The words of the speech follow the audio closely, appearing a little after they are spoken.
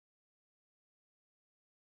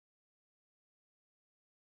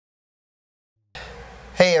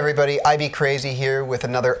Hey everybody, IBCrazy here with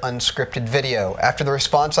another unscripted video. After the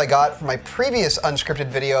response I got from my previous unscripted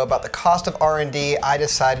video about the cost of R&D, I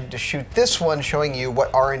decided to shoot this one showing you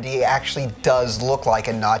what R&D actually does look like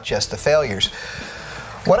and not just the failures.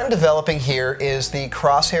 What I'm developing here is the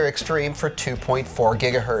Crosshair Xtreme for 2.4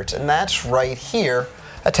 gigahertz, and that's right here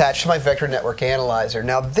attached to my vector network analyzer.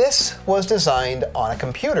 Now this was designed on a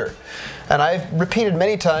computer, and I've repeated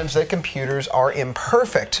many times that computers are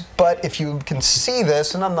imperfect, but if you can see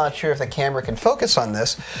this, and I'm not sure if the camera can focus on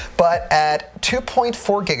this, but at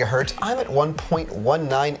 2.4 gigahertz, I'm at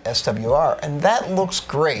 1.19 SWR, and that looks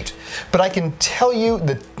great. But I can tell you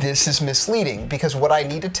that this is misleading because what I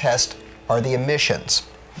need to test are the emissions.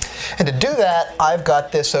 And to do that, I've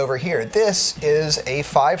got this over here. This is a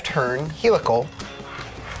 5-turn helical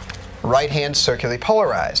right-hand circularly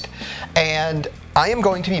polarized, and I am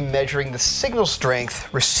going to be measuring the signal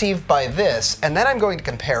strength received by this, and then I'm going to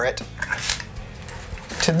compare it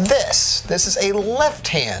to this. This is a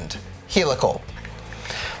left-hand helical.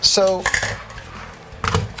 So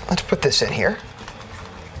let's put this in here.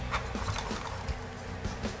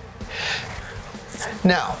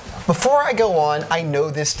 Now, before I go on, I know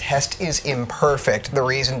this test is imperfect. The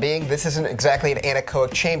reason being, this isn't exactly an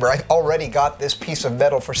anechoic chamber. I've already got this piece of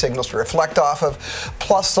metal for signals to reflect off of,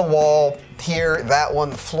 plus the wall here, that one,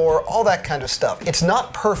 the floor, all that kind of stuff. It's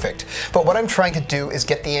not perfect, but what I'm trying to do is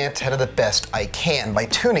get the antenna the best I can by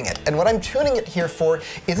tuning it. And what I'm tuning it here for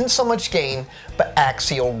isn't so much gain, but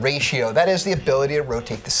axial ratio. That is the ability to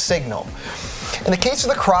rotate the signal. In the case of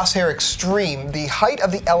the Crosshair Xtreme, the height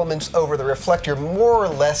of the elements over the reflector more or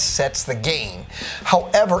less sets the gain.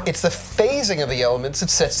 However, it's the phasing of the elements that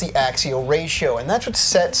sets the axial ratio, and that's what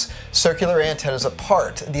sets circular antennas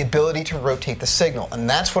apart, the ability to rotate the signal, and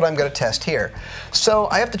that's what I'm going to test here. So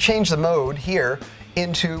I have to change the mode here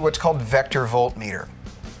into what's called vector voltmeter.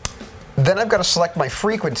 Then I've got to select my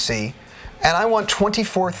frequency, and I want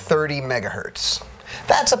 2430 megahertz.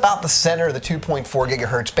 That's about the center of the 2.4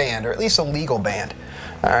 gigahertz band, or at least a legal band.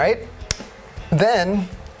 All right. Then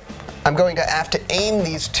I'm going to have to aim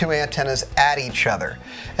these two antennas at each other,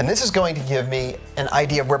 and this is going to give me an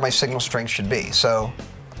idea of where my signal strength should be. So,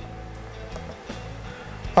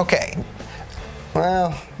 okay.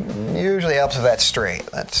 Well, usually helps if that's straight.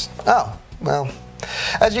 That's, oh, well.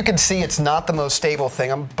 As you can see, it's not the most stable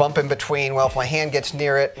thing. I'm bumping between, well, if my hand gets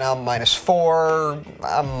near it, now I'm -4,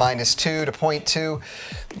 I'm -2 to 0.2.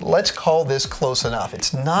 Let's call this close enough.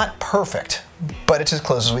 It's not perfect, but it's as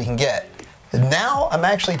close as we can get. Now I'm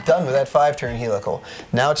actually done with that 5-turn helical.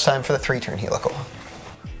 Now it's time for the 3-turn helical.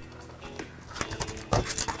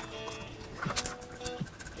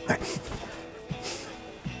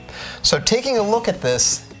 So taking a look at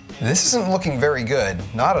this isn't looking very good,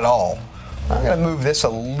 not at all. I'm going to move this a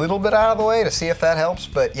little bit out of the way to see if that helps,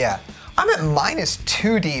 but yeah, I'm at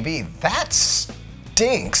 -2 dB. That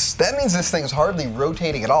stinks. That means this thing's hardly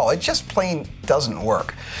rotating at all. It just plain doesn't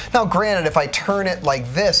work. Now granted, if I turn it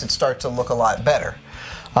like this, it starts to look a lot better.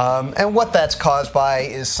 And what that's caused by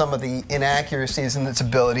is some of the inaccuracies in its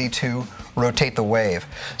ability to rotate the wave.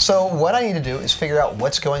 So what I need to do is figure out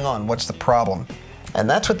what's going on, what's the problem. And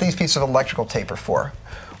that's what these pieces of electrical tape are for.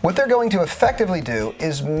 What they're going to effectively do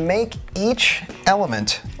is make each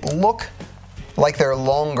element look like they're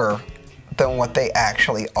longer than what they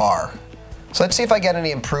actually are. So let's see if I get any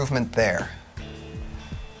improvement there.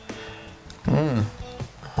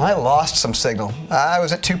 I lost some signal. I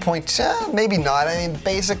was at 2 point, maybe not. I mean,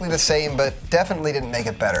 basically the same, but definitely didn't make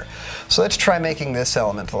it better. So let's try making this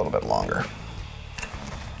element a little bit longer.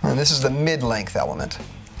 And this is the mid-length element.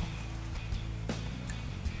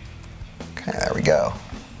 Okay, there we go.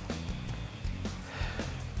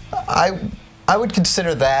 I would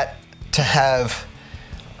consider that to have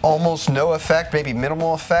almost no effect, maybe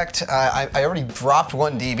minimal effect. I already dropped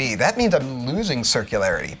 1 dB. That means I'm losing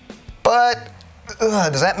circularity. But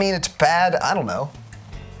does that mean it's bad? I don't know.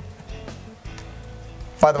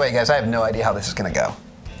 By the way, guys, I have no idea how this is going to go.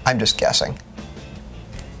 I'm just guessing.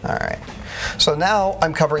 All right. So now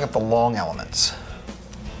I'm covering up the long elements.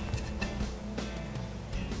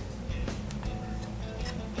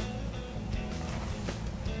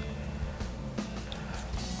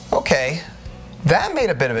 Okay, that made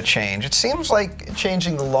a bit of a change. It seems like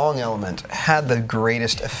changing the long element had the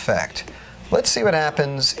greatest effect. Let's see what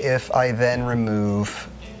happens if I then remove,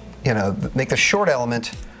 make the short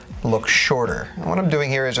element look shorter. And what I'm doing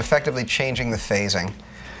here is effectively changing the phasing.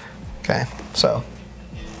 Okay, so,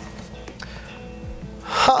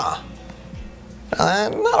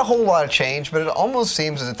 not a whole lot of change, but it almost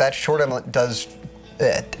seems as if that short element does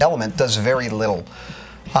very little.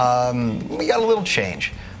 We got a little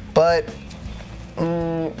change. But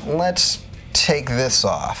let's take this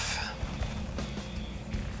off.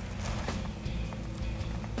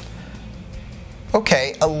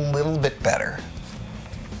 Okay, a little bit better.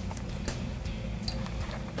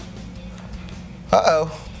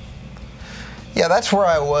 Uh-oh. Yeah, that's where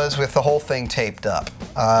I was with the whole thing taped up.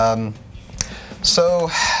 So,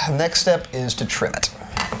 next step is to trim it.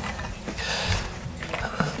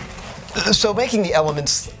 So making the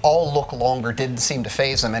elements all look longer didn't seem to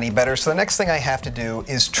phase them any better, so the next thing I have to do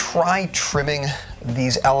is try trimming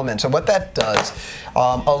these elements. And what that does,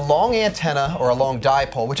 a long antenna or a long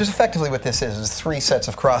dipole, which is effectively what this is 3 sets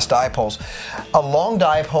of cross dipoles. A long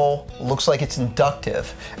dipole looks like it's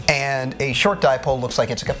inductive, and a short dipole looks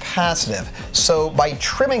like it's capacitive. So by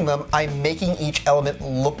trimming them, I'm making each element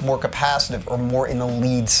look more capacitive or more in the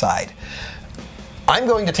lead side. I'm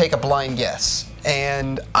going to take a blind guess.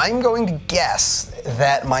 And I'm going to guess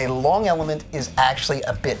that my long element is actually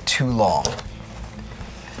a bit too long.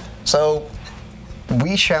 So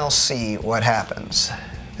we shall see what happens.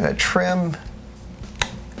 I'm going to trim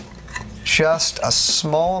just a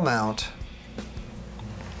small amount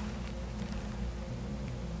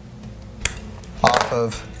off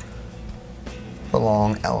of the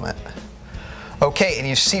long element. Okay, and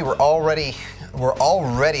you see we're already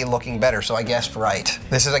looking better, so I guessed right.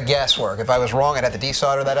 This is a guesswork. If I was wrong, I'd have to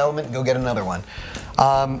desolder that element and go get another one.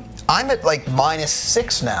 I'm at like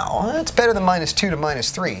 -6 now. That's better than -2 to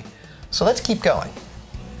 -3. So let's keep going.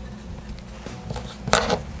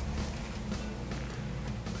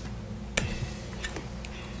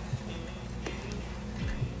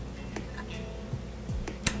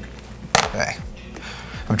 Okay.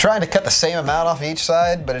 I'm trying to cut the same amount off each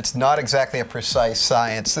side, but it's not exactly a precise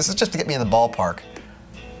science. This is just to get me in the ballpark.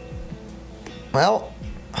 Well,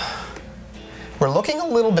 we're looking a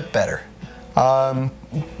little bit better.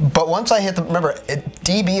 But once I hit the, remember,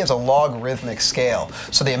 dB is a logarithmic scale,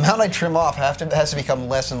 so the amount I trim off has to become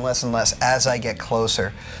less and less and less as I get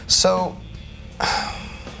closer. So,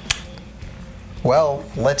 well,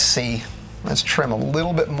 let's see. Let's trim a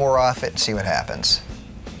little bit more off it and see what happens.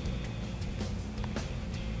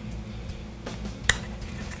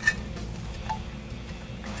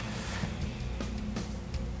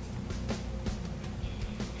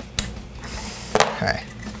 Okay.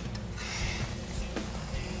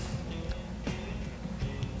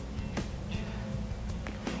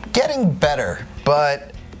 Getting better,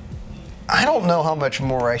 but I don't know how much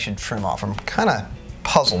more I should trim off. I'm kind of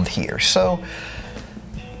puzzled here. So,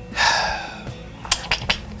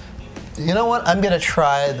 you know what? I'm going to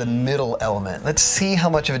try the middle element. Let's see how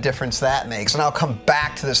much of a difference that makes, and I'll come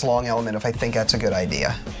back to this long element if I think that's a good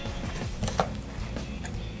idea.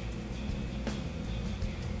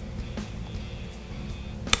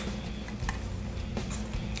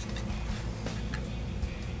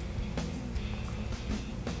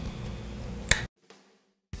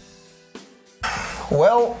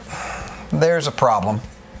 Well, there's a problem.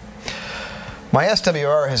 My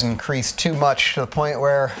SWR has increased too much to the point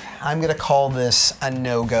where I'm going to call this a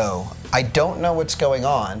no-go. I don't know what's going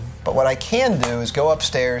on, but what I can do is go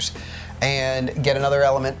upstairs and get another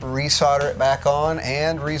element, resolder it back on,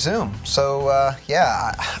 and resume. So,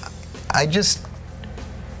 yeah,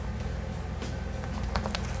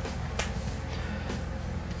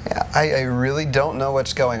 I really don't know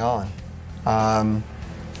what's going on.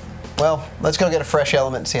 Well, let's go get a fresh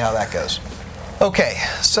element and see how that goes. Okay,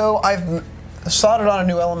 so I've soldered on a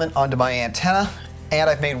new element onto my antenna, and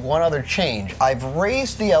I've made one other change. I've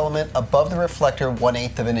raised the element above the reflector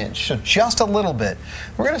 1/8 of an inch, so just a little bit.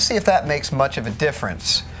 We're going to see if that makes much of a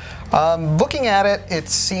difference. Looking at it, it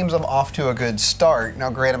seems I'm off to a good start. Now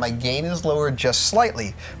granted, my gain is lowered just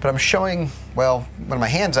slightly, but I'm showing, well, when my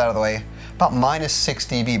hand's out of the way, about -6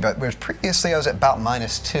 dB, but whereas previously I was at about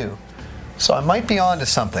 -2. So I might be onto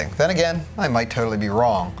something. Then again, I might totally be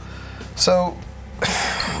wrong. So,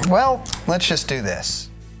 well, let's just do this.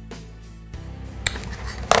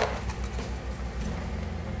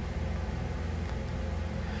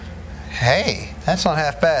 Hey, that's not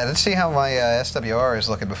half bad. Let's see how my SWR is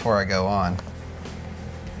looking before I go on.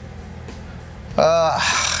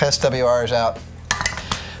 SWR is out.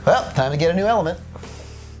 Well, time to get a new element.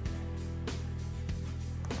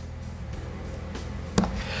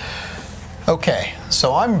 Okay,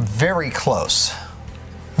 so I'm very close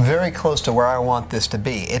to where I want this to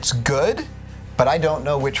be. It's good, but I don't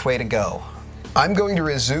know which way to go. I'm going to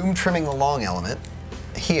resume trimming the long element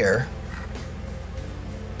here.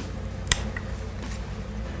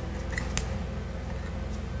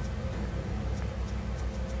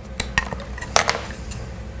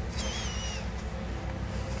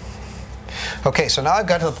 Okay, so now I've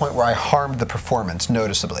got to the point where I harmed the performance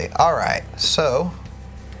noticeably. All right, so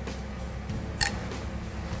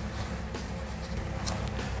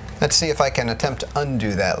Let's see if I can attempt to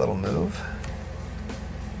undo that little move.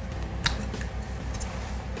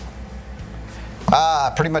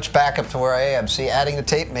 Ah, pretty much back up to where I am. See, adding the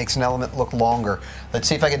tape makes an element look longer. Let's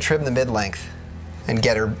see if I can trim the mid-length and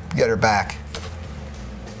get her back.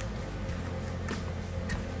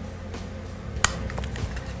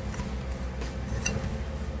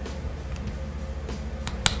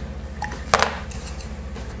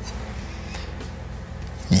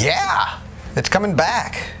 Yeah, it's coming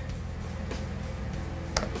back.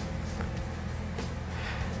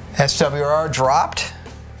 SWR dropped.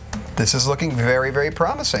 This is looking very, very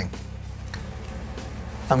promising.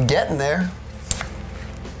 I'm getting there.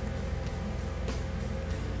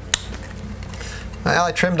 Well,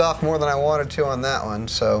 I trimmed off more than I wanted to on that one,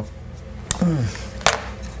 so.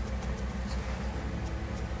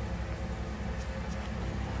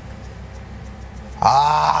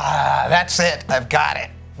 Ah, that's it. I've got it.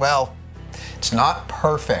 Well, it's not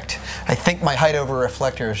perfect. I think my height over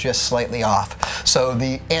reflector is just slightly off. So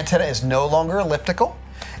the antenna is no longer elliptical.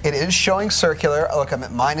 It is showing circular. Look, I'm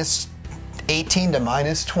at minus 18 to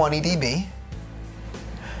minus 20 dB.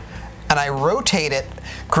 And I rotate it.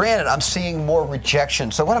 Granted, I'm seeing more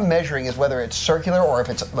rejection. So what I'm measuring is whether it's circular or if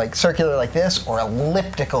it's like circular like this or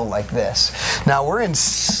elliptical like this. Now we're in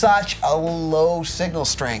such a low signal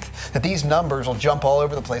strength that these numbers will jump all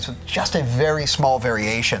over the place with just a very small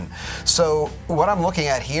variation. So what I'm looking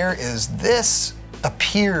at here is this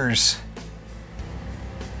appears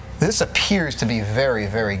to be very,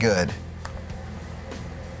 very good.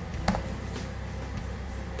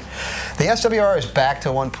 The SWR is back to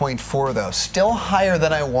 1.4 though, still higher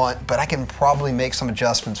than I want, but I can probably make some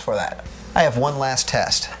adjustments for that. I have one last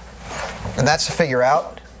test, and that's to figure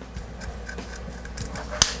out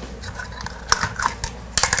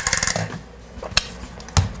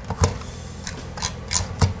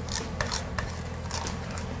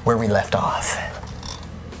where we left off.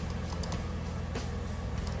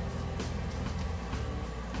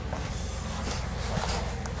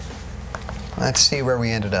 Let's see where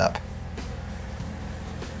we ended up.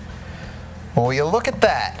 Well, you look at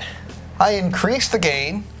that. I increased the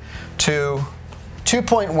gain to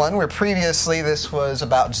 2.1, where previously this was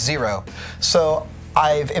about 0. So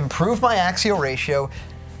I've improved my axial ratio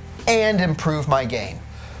and improved my gain.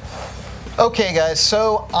 Okay guys,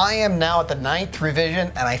 so I am now at the 9th revision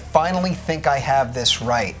and I finally think I have this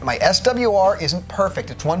right. My SWR isn't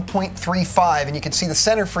perfect, it's 1.35, and you can see the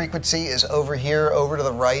center frequency is over here, over to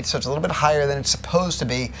the right, so it's a little bit higher than it's supposed to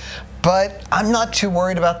be. But I'm not too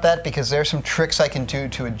worried about that because there's some tricks I can do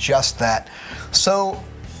to adjust that. So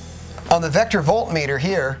on the vector voltmeter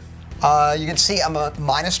here, you can see I'm a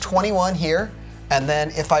minus 21 here, and then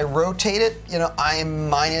if I rotate it, you know, I'm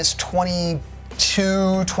minus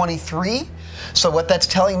 22, 23. So what that's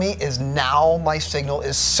telling me is now my signal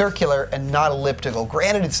is circular and not elliptical.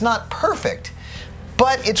 Granted, it's not perfect,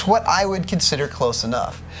 but it's what I would consider close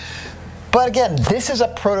enough. But again, this is a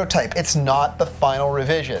prototype. It's not the final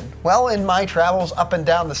revision. Well, in my travels up and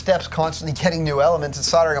down the steps, constantly getting new elements and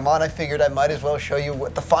soldering them on, I figured I might as well show you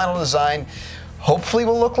what the final design hopefully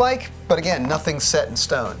will look like. But again, nothing's set in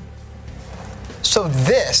stone. So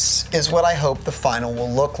this is what I hope the final will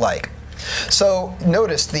look like. So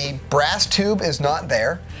notice the brass tube is not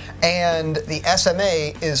there, and the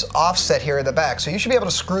SMA is offset here in the back. So you should be able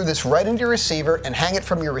to screw this right into your receiver and hang it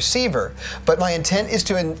from your receiver. But my intent is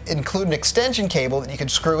to include an extension cable that you can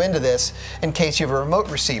screw into this in case you have a remote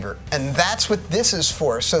receiver. And that's what this is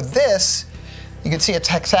for. So this, you can see it's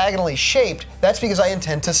hexagonally shaped. That's because I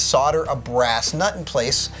intend to solder a brass nut in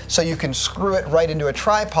place so you can screw it right into a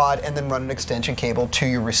tripod and then run an extension cable to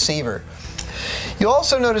your receiver. You'll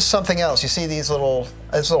also notice something else. You see this little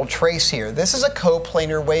trace here. This is a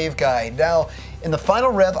coplanar waveguide. Now, in the final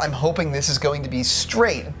rev, I'm hoping this is going to be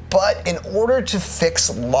straight, but in order to fix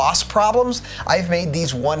loss problems, I've made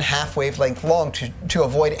these 1/2 wavelength long to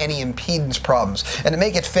avoid any impedance problems. And to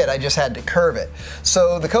make it fit, I just had to curve it.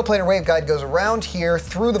 So the coplanar waveguide goes around here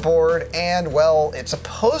through the board, and well, it's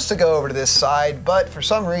supposed to go over to this side, but for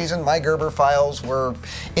some reason, my Gerber files were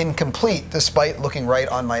incomplete despite looking right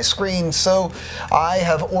on my screen. So I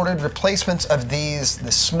have ordered replacements of these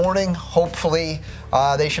this morning. Hopefully,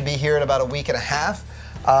 they should be here in about a week and a half.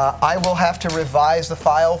 I will have to revise the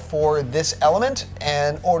file for this element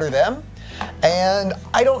and order them. And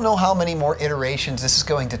I don't know how many more iterations this is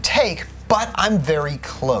going to take, but I'm very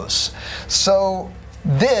close. So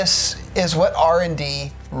this is what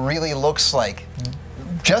R&D really looks like.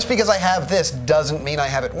 Just because I have this doesn't mean I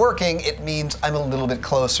have it working, it means I'm a little bit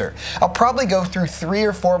closer. I'll probably go through 3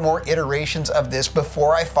 or 4 more iterations of this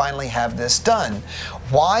before I finally have this done.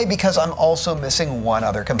 Why? Because I'm also missing one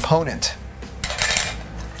other component.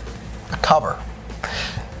 a cover.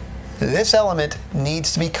 This element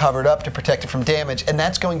needs to be covered up to protect it from damage, and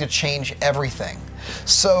that's going to change everything.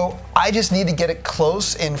 So I just need to get it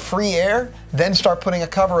close in free air, then start putting a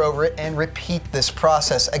cover over it and repeat this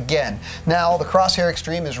process again. Now, the Crosshair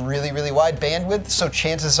Xtreme is really, really wide bandwidth, so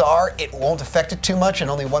chances are it won't affect it too much, and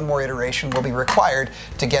only one more iteration will be required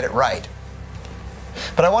to get it right.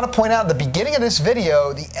 But I want to point out at the beginning of this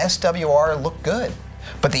video, the SWR looked good,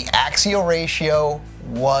 but the axial ratio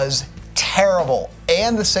was terrible,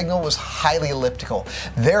 and the signal was highly elliptical.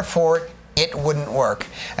 Therefore, it wouldn't work.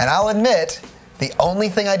 And I'll admit, the only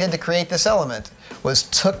thing I did to create this element was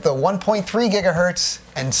took the 1.3 gigahertz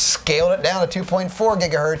and scaled it down to 2.4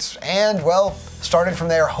 gigahertz, and, well, started from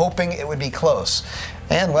there hoping it would be close.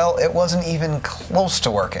 And, well, it wasn't even close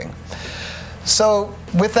to working. So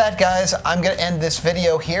with that, guys, I'm going to end this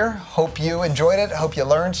video here. Hope you enjoyed it. Hope you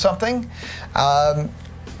learned something. And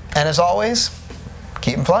as always,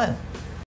 keep 'em flying.